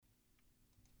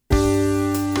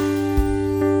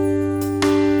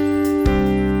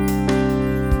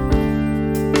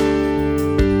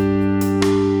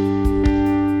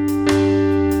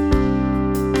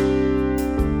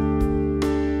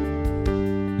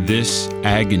This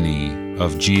agony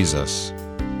of Jesus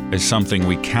is something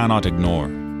we cannot ignore.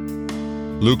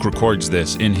 Luke records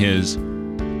this in his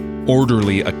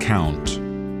orderly account,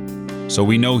 so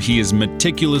we know he has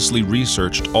meticulously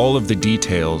researched all of the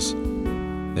details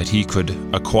that he could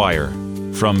acquire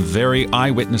from very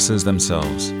eyewitnesses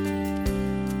themselves.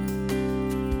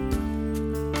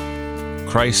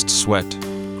 Christ sweat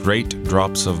great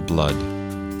drops of blood,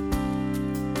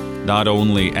 not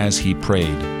only as he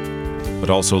prayed, but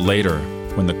also later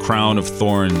when the crown of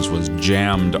thorns was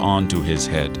jammed onto his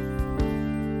head.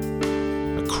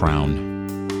 A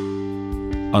crown,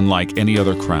 unlike any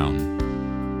other crown,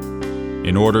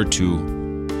 in order to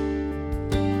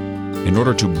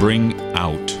bring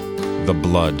out the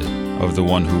blood of the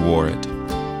one who wore it.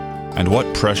 And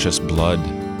what precious blood!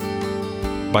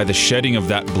 By the shedding of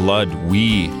that blood,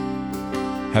 we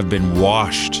have been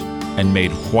washed and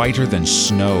made whiter than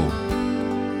snow.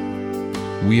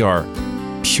 We are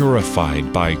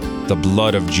purified by the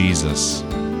blood of Jesus.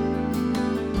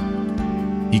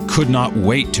 He could not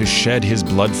wait to shed his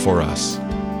blood for us.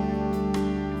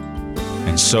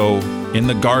 And so, in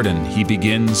the garden, he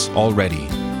begins already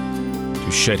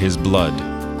to shed his blood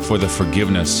for the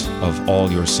forgiveness of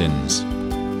all your sins.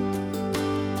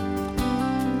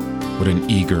 What an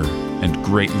eager and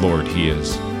great Lord he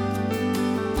is.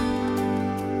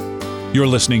 You're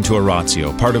listening to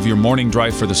Oratio, part of your morning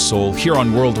drive for the soul, here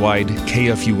on Worldwide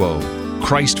KFUO.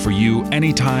 Christ for you,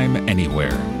 anytime,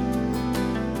 anywhere.